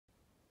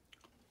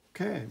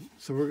Okay,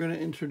 so we're going to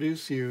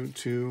introduce you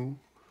to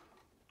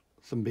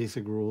some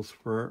basic rules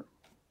for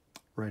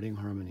writing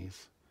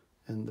harmonies.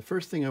 And the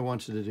first thing I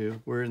want you to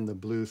do, we're in the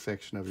blue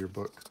section of your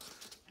book,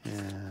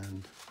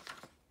 and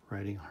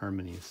writing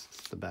harmonies,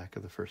 it's the back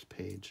of the first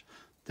page.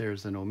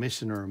 There's an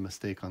omission or a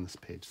mistake on this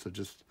page, so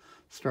just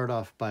start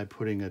off by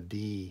putting a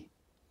D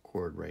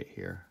chord right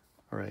here.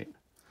 All right,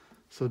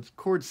 so it's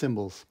chord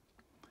symbols.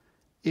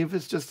 If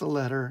it's just a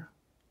letter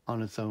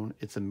on its own,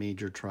 it's a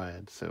major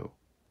triad, so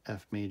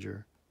F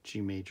major, G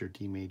major,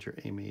 D major,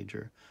 A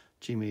major,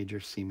 G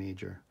major, C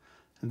major.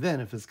 And then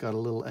if it's got a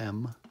little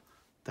M,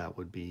 that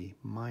would be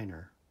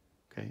minor.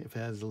 Okay, if it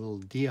has a little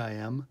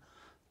DIM,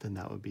 then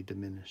that would be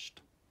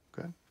diminished.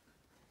 Okay,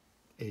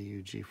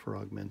 AUG for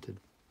augmented.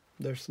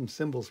 There's some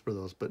symbols for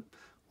those, but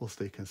we'll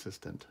stay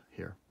consistent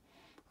here.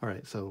 All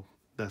right, so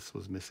this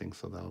was missing,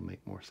 so that'll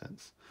make more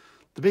sense.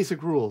 The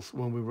basic rules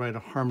when we write a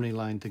harmony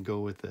line to go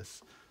with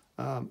this.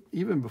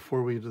 Even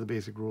before we do the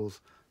basic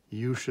rules,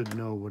 you should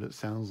know what it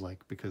sounds like,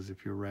 because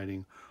if you're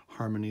writing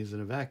harmonies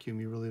in a vacuum,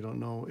 you really don't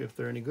know if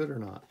they're any good or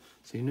not.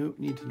 So you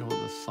need to know what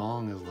the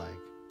song is like.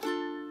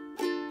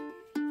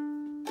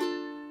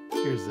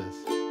 Here's this.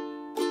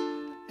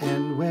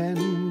 And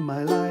when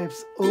my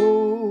life's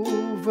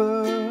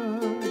over,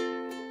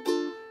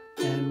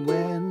 and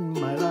when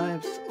my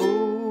life's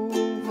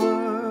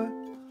over,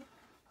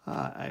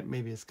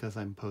 maybe it's because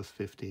I'm post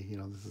 50, you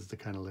know, this is the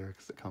kind of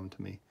lyrics that come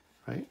to me,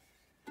 right?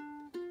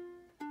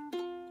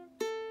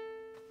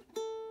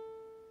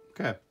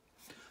 Okay,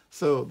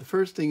 so the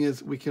first thing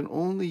is we can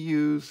only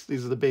use,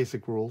 these are the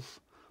basic rules,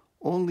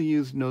 only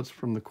use notes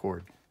from the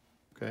chord,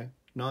 okay?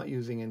 Not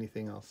using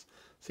anything else.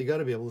 So you got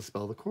to be able to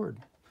spell the chord.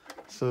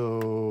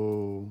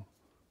 So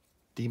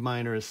D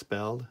minor is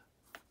spelled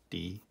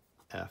D,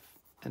 F,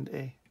 and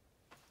A,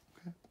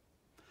 okay?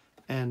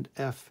 And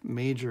F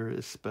major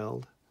is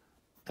spelled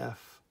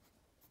F,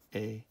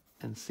 A,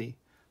 and C.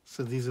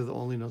 So these are the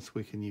only notes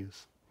we can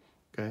use,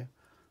 okay?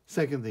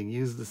 Second thing,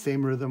 use the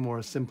same rhythm or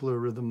a simpler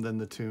rhythm than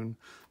the tune.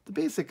 The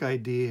basic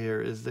idea here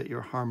is that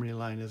your harmony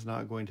line is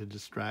not going to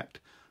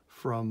distract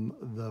from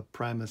the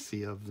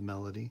primacy of the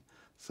melody.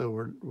 So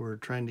we're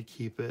trying to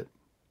keep it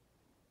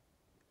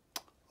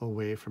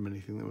away from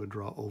anything that would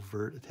draw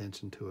overt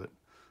attention to it.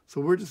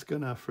 So we're just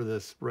gonna, for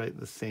this, write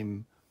the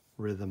same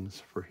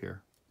rhythms for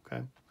here,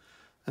 okay?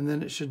 And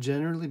then it should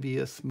generally be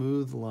a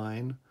smooth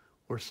line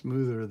or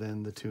smoother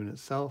than the tune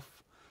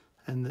itself,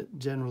 and that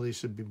generally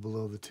should be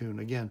below the tune.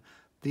 Again,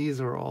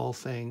 these are all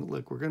saying,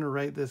 look, we're going to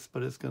write this,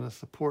 but it's going to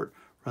support,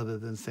 rather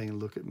than saying,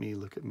 look at me,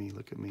 look at me,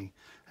 look at me.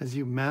 As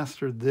you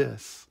master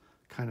this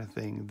kind of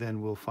thing,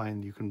 then we'll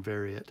find you can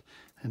vary it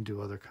and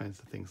do other kinds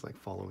of things like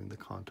following the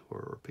contour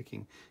or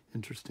picking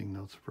interesting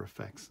notes for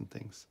effects and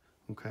things.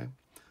 Okay?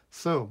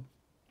 So,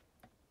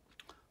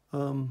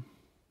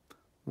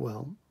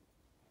 well,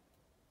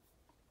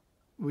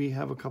 we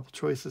have a couple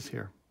choices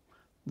here.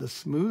 The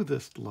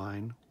smoothest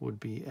line would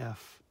be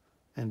F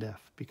and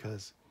F,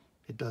 because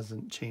it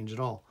doesn't change at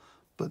all.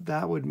 But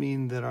that would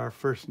mean that our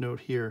first note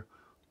here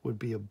would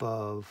be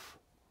above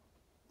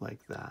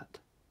like that.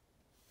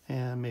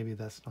 And maybe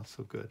that's not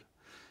so good.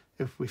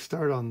 If we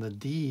start on the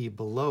D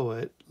below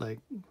it, like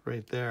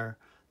right there,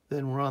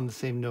 then we're on the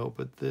same note,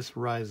 but this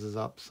rises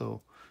up,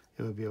 so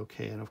it would be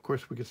okay. And of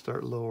course we could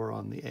start lower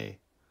on the A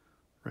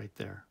right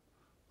there,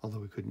 although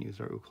we couldn't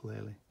use our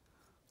ukulele.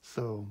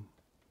 So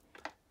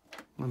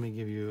let me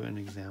give you an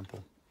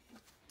example.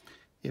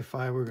 If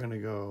I were going to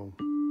go,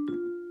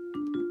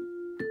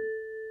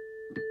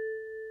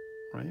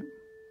 right,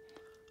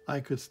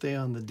 I could stay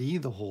on the D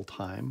the whole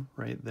time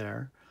right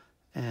there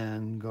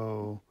and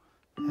go,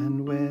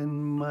 and when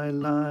my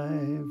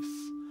life's,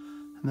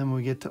 and then when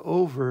we get to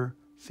over,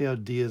 see how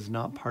D is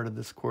not part of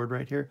this chord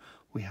right here?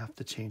 We have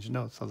to change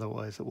notes,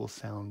 otherwise it will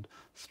sound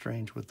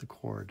strange with the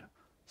chord.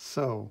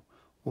 So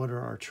what are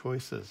our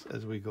choices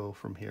as we go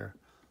from here?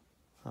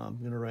 I'm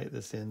going to write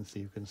this in so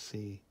you can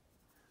see.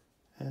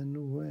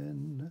 And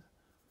when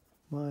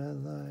my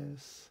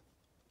life's,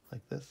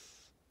 like this.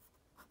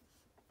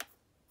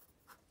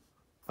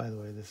 By the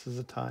way, this is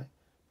a tie.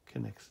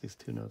 Connects these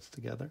two notes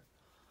together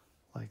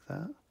like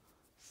that.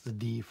 It's the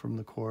D from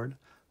the chord.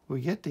 When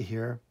we get to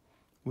here,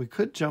 we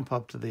could jump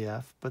up to the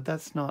F, but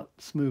that's not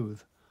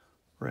smooth,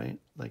 right?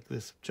 Like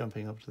this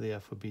jumping up to the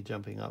F would be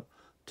jumping up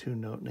two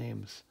note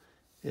names.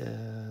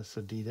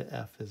 So D to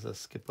F is a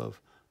skip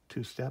of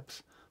 2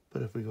 steps.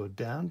 But if we go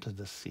down to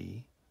the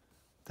C,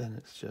 then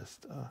it's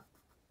just a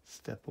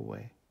step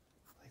away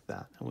like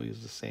that. And we'll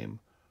use the same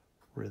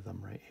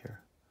rhythm right here.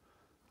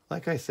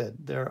 Like I said,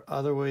 there are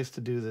other ways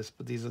to do this,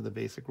 but these are the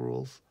basic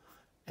rules,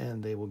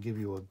 and they will give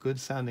you a good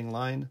sounding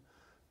line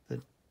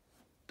that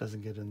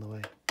doesn't get in the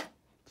way.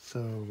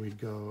 So we'd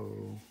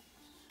go,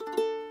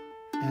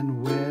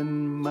 and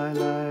when my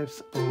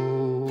life's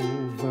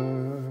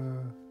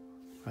over,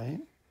 right?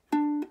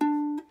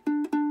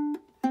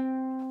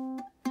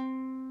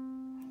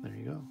 There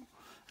you go.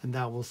 And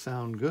that will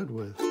sound good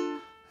with,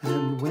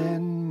 and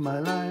when my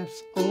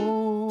life's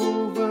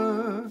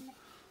over.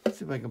 Let's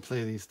see if I can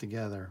play these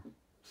together.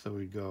 So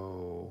we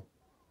go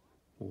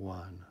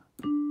 1,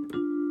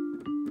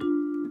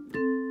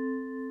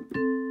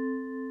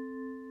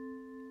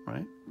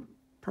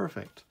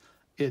 perfect.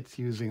 It's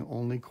using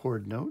only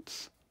chord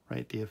notes,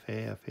 right? D, F,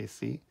 A, F, A,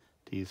 C.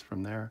 D is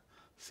from there,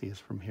 C is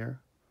from here.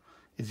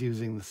 It's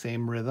using the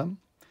same rhythm.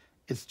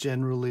 It's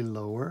generally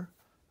lower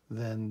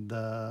than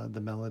the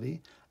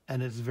melody,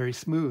 and it's very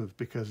smooth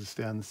because it's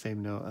down the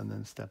same note and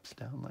then steps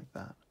down like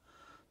that.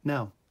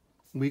 Now,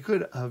 we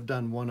could have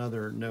done one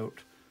other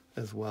note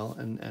as well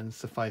and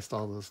sufficed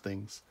all those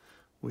things.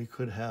 We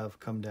could have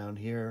come down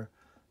here.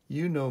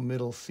 You know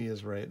middle C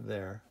is right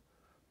there,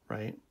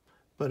 right?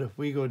 But if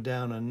we go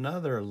down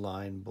another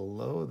line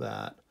below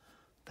that,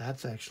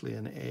 that's actually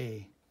an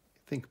A.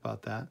 Think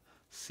about that.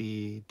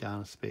 C,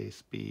 down a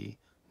space, B,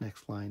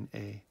 next line,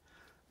 A.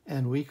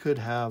 And we could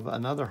have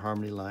another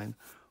harmony line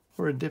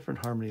or a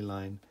different harmony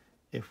line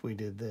if we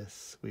did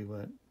this. We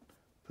went,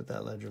 put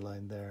that ledger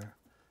line there.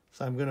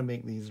 So I'm going to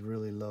make these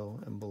really low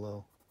and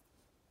below.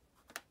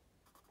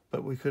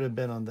 But we could have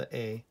been on the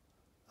A,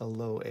 a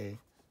low A,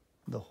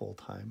 the whole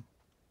time,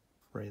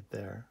 right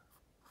there.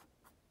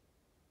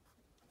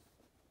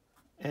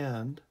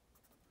 And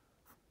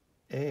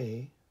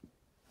A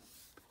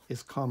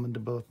is common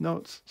to both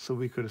notes, so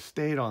we could have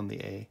stayed on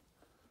the A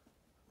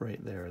right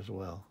there as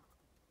well.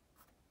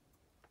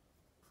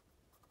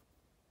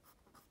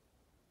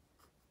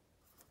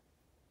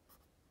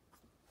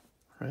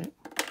 Right?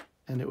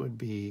 And it would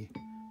be,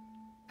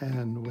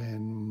 and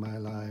when my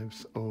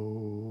life's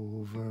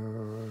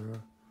over,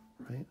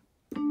 right?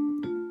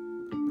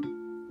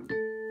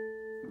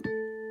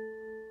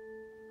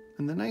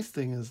 And the nice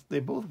thing is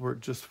they both work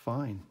just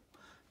fine.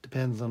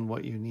 Depends on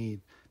what you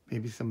need.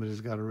 Maybe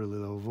somebody's got a really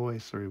low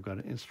voice, or you've got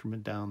an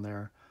instrument down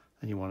there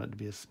and you want it to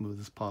be as smooth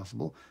as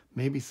possible.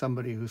 Maybe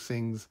somebody who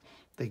sings,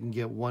 they can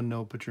get one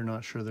note, but you're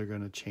not sure they're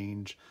going to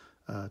change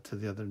to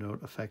the other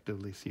note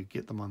effectively. So you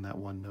get them on that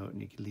one note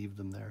and you can leave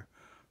them there,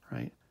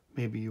 right?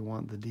 Maybe you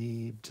want the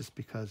D just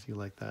because you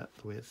like that,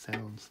 the way it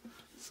sounds.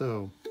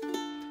 So,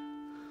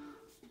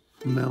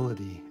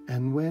 melody.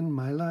 And when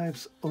my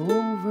life's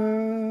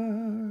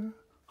over,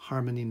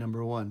 harmony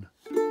number 1.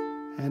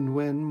 And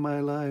when my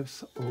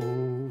life's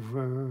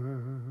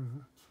over,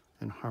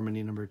 and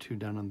harmony number 2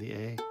 down on the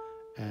A,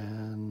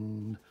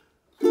 and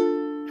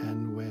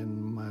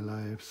when my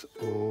life's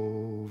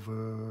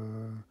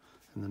over.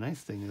 And the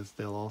nice thing is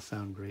they'll all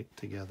sound great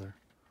together.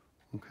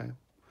 Okay,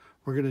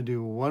 we're going to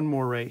do one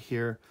more right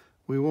here.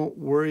 We won't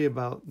worry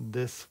about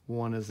this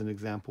one as an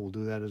example. We'll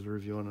do that as a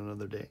review on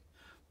another day.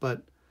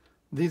 But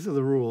these are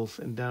the rules,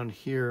 and down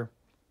here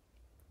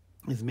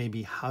is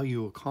maybe how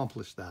you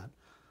accomplish that.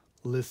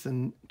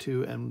 Listen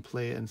to and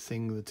play and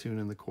sing the tune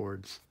and the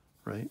chords,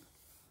 right?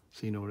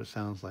 So you know what it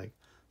sounds like.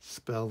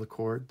 Spell the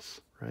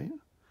chords, right?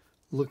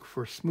 Look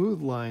for smooth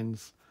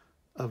lines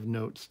of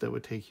notes that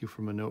would take you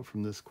from a note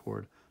from this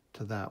chord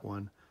to that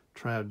one.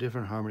 Try out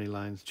different harmony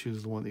lines.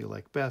 Choose the one that you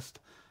like best,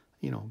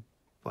 you know,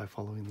 by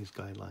following these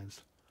guidelines.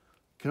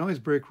 You can always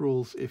break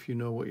rules if you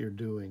know what you're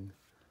doing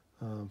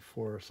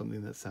for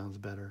something that sounds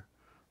better.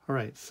 All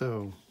right,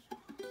 so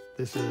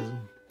this is...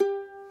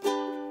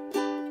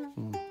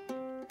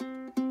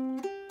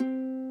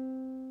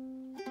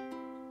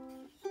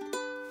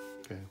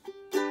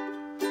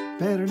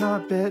 Better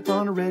not bet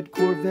on a red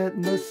Corvette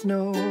in the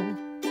snow.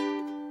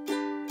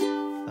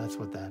 That's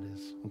what that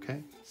is,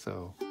 okay?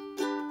 So,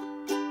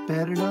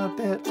 better not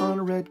bet on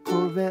a red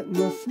Corvette in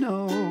the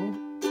snow.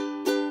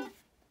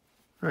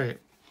 Right.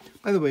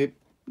 By the way,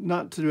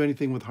 not to do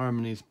anything with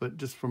harmonies, but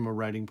just from a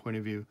writing point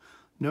of view,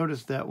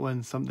 notice that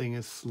when something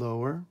is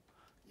slower,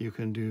 you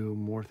can do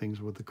more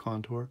things with the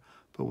contour,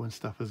 but when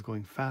stuff is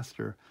going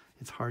faster,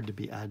 it's hard to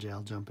be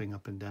agile jumping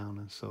up and down.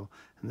 And so,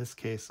 in this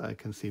case, I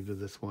conceived of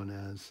this one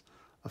as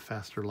a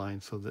faster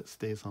line so that it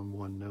stays on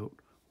one note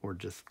or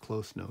just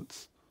close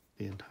notes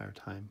the entire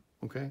time.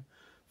 Okay?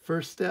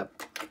 First step,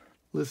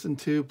 listen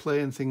to,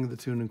 play, and sing the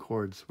tune and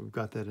chords. We've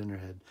got that in our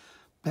head.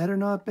 Better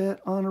not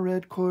bet on a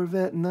red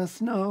Corvette in the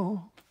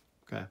snow.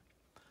 Okay.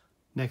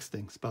 Next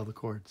thing, spell the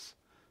chords.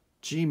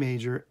 G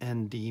major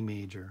and D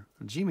major.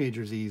 G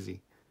major is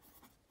easy.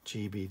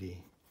 G, B, D.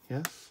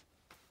 Yes?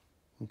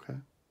 Okay.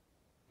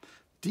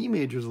 D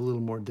major is a little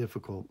more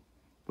difficult.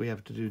 We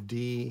have to do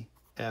D,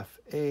 F,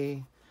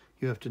 A.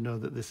 You have to know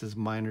that this is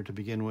minor to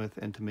begin with,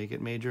 and to make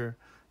it major,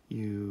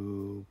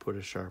 you put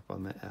a sharp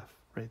on the F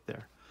right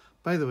there.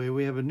 By the way,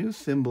 we have a new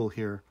symbol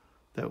here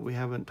that we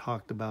haven't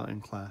talked about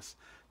in class.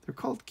 They're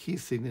called key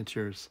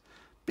signatures.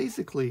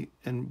 Basically,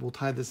 and we'll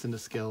tie this into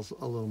scales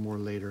a little more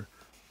later,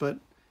 but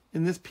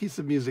in this piece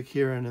of music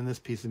here and in this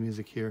piece of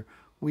music here,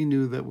 we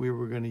knew that we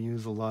were going to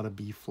use a lot of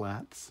B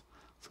flats.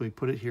 So we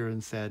put it here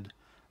and said,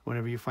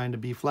 whenever you find a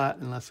B flat,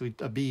 unless we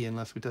tell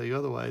you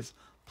otherwise,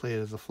 play it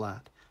as a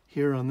flat.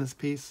 Here on this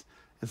piece,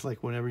 it's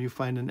like whenever you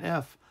find an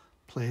F,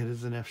 play it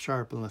as an F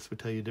sharp unless we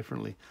tell you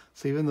differently.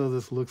 So even though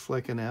this looks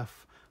like an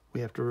F,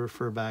 we have to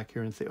refer back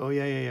here and say, oh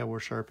yeah, we're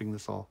sharping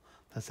this all.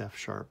 That's F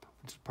sharp,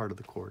 which is part of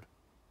the chord.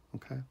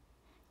 Okay?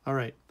 All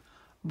right.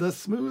 The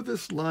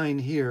smoothest line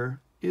here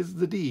is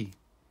the D.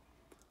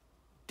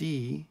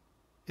 D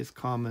is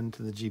common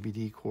to the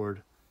GBD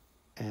chord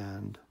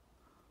and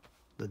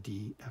the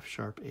D F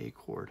sharp A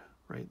chord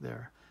right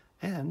there.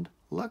 And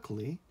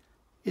luckily,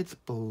 it's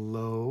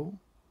below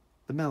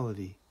the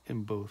melody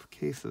in both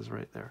cases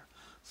right there.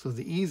 So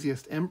the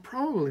easiest and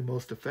probably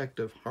most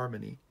effective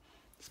harmony,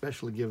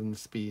 especially given the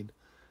speed,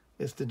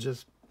 is to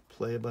just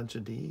play a bunch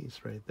of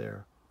Ds right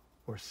there,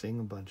 or sing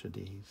a bunch of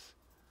Ds.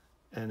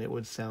 And it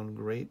would sound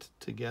great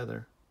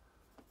together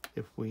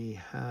if we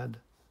had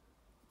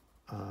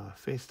a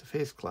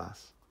face-to-face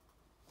class.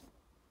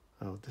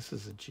 Oh, this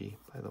is a G,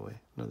 by the way,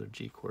 another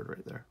G chord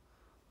right there.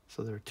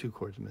 So there are two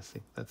chords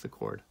missing. That's a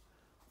chord.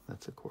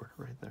 That's a chord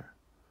right there.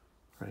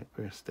 Right,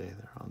 we're going to stay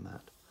there on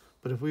that.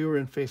 But if we were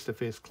in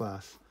face-to-face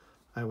class,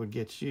 I would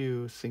get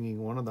you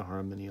singing one of the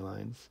harmony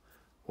lines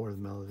or the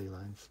melody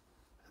lines,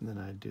 and then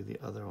I'd do the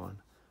other one.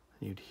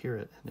 And you'd hear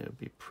it, and it would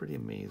be pretty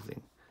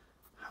amazing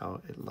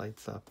how it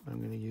lights up. I'm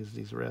going to use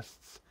these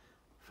rests,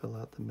 fill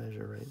out the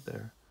measure right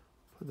there,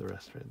 put the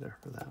rest right there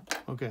for that.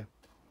 Okay,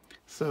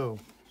 so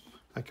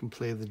I can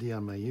play the D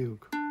on my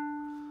uke.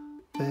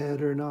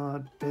 Better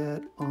not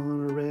bet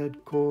on a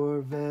red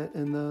Corvette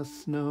in the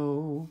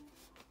snow.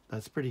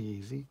 That's pretty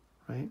easy,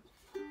 right?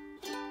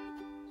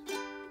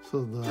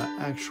 So the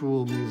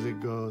actual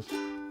music goes,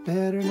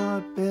 better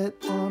not bet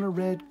on a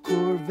red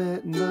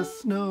Corvette in the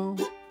snow.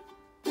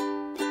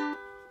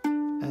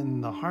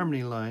 And the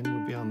harmony line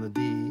would be on the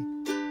D.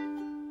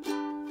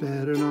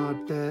 Better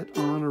not bet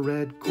on a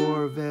red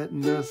Corvette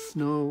in the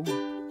snow.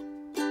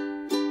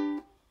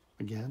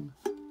 Again.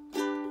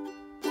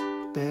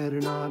 Better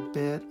not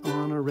bet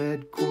on a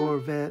red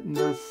Corvette in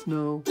the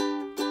snow.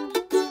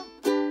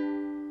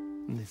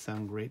 And they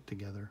sound great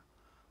together,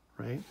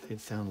 right? They'd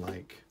sound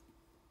like...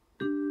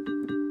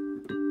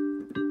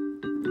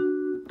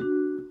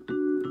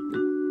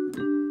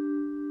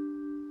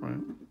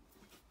 right?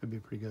 It'd be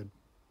pretty good.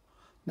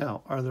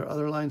 Now, are there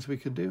other lines we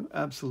could do?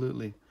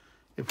 Absolutely.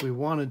 If we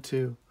wanted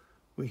to,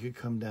 we could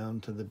come down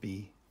to the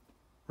B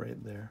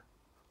right there,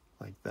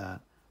 like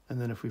that. And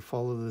then if we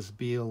follow this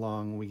B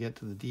along, we get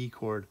to the D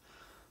chord.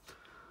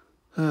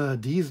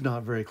 D's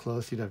not very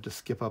close. You'd have to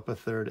skip up a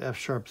third. F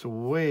sharp's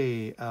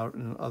way out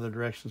in other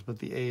directions, but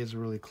the A is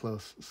really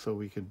close, so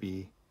we could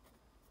be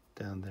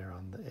down there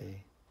on the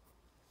A,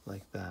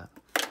 like that.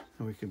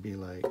 And we could be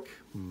like,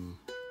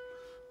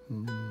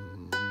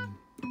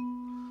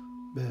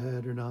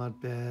 better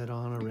not bet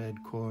on a red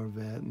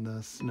Corvette in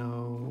the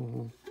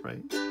snow,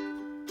 right?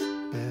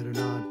 Better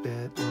not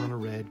bet on a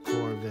red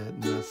Corvette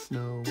in the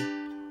snow,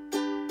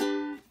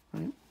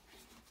 right?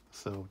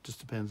 So it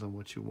just depends on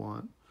what you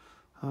want.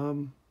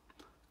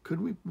 Could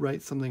we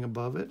write something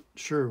above it?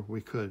 Sure, we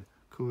could.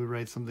 Could we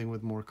write something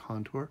with more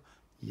contour?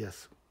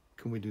 Yes.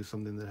 Can we do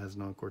something that has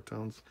non-chord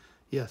tones?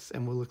 Yes,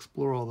 and we'll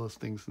explore all those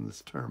things in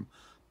this term.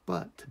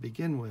 But to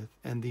begin with,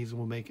 and these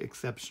will make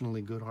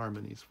exceptionally good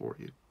harmonies for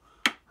you,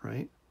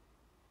 right?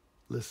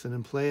 Listen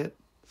and play it,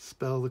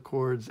 spell the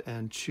chords,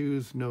 and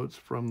choose notes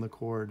from the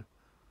chord.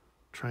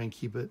 Try and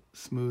keep it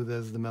smooth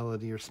as the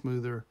melody or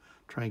smoother.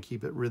 Try and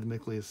keep it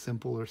rhythmically as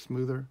simple or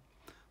smoother.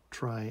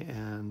 Try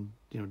and,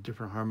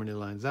 different harmony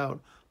lines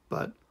out,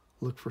 but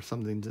look for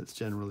something that's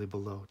generally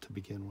below to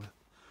begin with.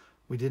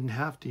 We didn't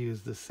have to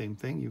use the same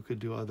thing. You could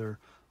do other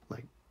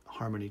like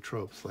harmony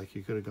tropes. Like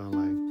you could have gone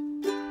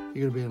like,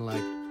 you could have been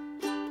like,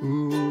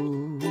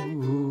 ooh,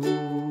 ooh,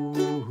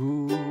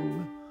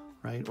 ooh,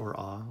 right? Or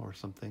ah, or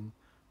something,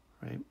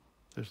 right?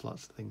 There's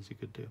lots of things you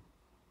could do,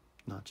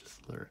 not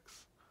just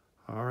lyrics.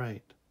 All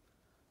right,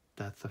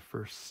 that's the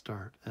first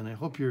start. And I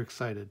hope you're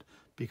excited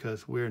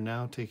because we're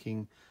now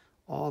taking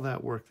all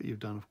that work that you've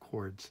done of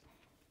chords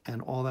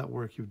and all that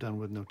work you've done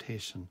with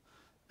notation,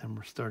 and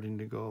we're starting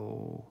to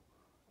go,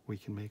 we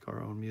can make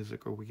our own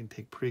music, or we can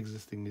take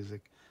pre-existing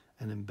music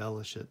and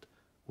embellish it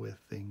with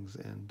things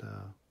and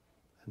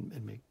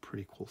make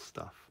pretty cool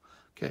stuff.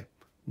 Okay,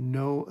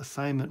 no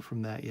assignment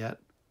from that yet.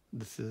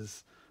 This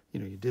is,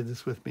 you did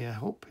this with me, I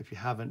hope. If you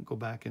haven't, go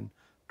back and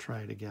try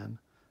it again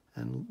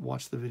and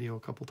watch the video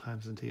a couple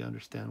times until you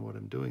understand what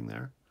I'm doing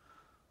there.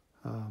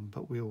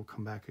 But we will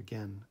come back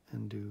again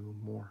and do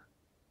more.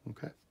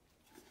 Okay.